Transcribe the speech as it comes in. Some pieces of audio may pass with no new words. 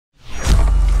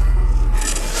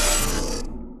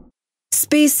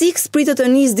SpaceX pritet të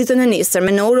nisë ditën e nesër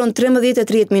me në orën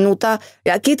 13:30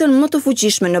 raketën më të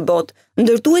fuqishme në botë.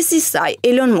 Ndërtuesi i saj,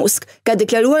 Elon Musk, ka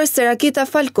deklaruar se raketa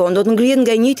Falcon do të ngrihet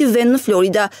nga njëjti vend në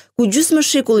Florida, ku gjysmë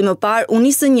shekulli më parë u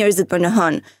nisën njerëzit për në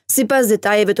hënë. Sipas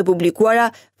detajeve të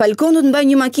publikuara, Falcon do të mbajë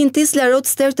një makinë Tesla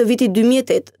Roadster të vitit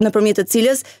 2008, nëpërmjet të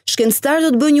cilës shkencëtarët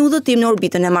do të bëjnë një udhëtim në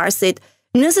orbitën e Marsit.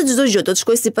 Nëse çdo gjë do të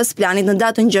shkojë sipas planit në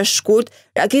datën 6 shkurt,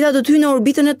 raketa do të hyjë në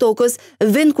orbitën e tokës,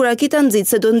 vend ku raketa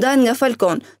nxitse do ndahen nga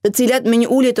Falcon, të cilat me një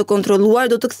ulje të kontrolluar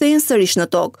do të kthehen sërish në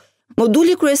tokë.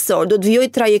 Moduli kryesor do të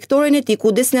vijojë trajektoren e tij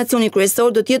ku destinacioni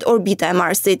kryesor do të jetë orbita e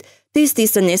Marsit. Testi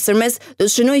së nesërmes do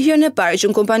të shënojë herën e parë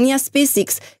që kompania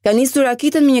SpaceX ka nisur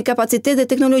raketën me një kapacitet dhe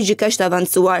teknologji kaq të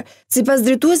avancuar. Sipas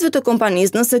drejtuesve të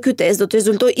kompanisë, nëse ky test do të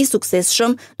rezultojë i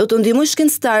suksesshëm, do të ndihmojë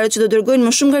shkencëtarët që të dërgojnë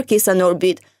më shumë ngarkesa në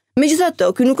orbitë. Megjithatë,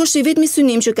 ky nuk është i vetmi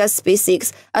synim që ka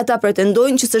SpaceX. Ata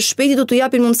pretendojnë që së shpejti do t'u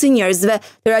japin mundësi njerëzve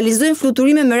të realizojnë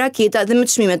fluturime me raketa dhe me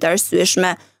çmime të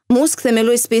arsyeshme. Musk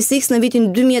themeloi SpaceX në vitin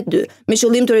 2002 me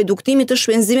qëllim të reduktimit të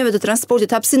shpenzimeve të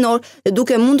transportit hapësinor dhe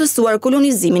duke mundësuar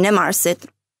kolonizimin e Marsit.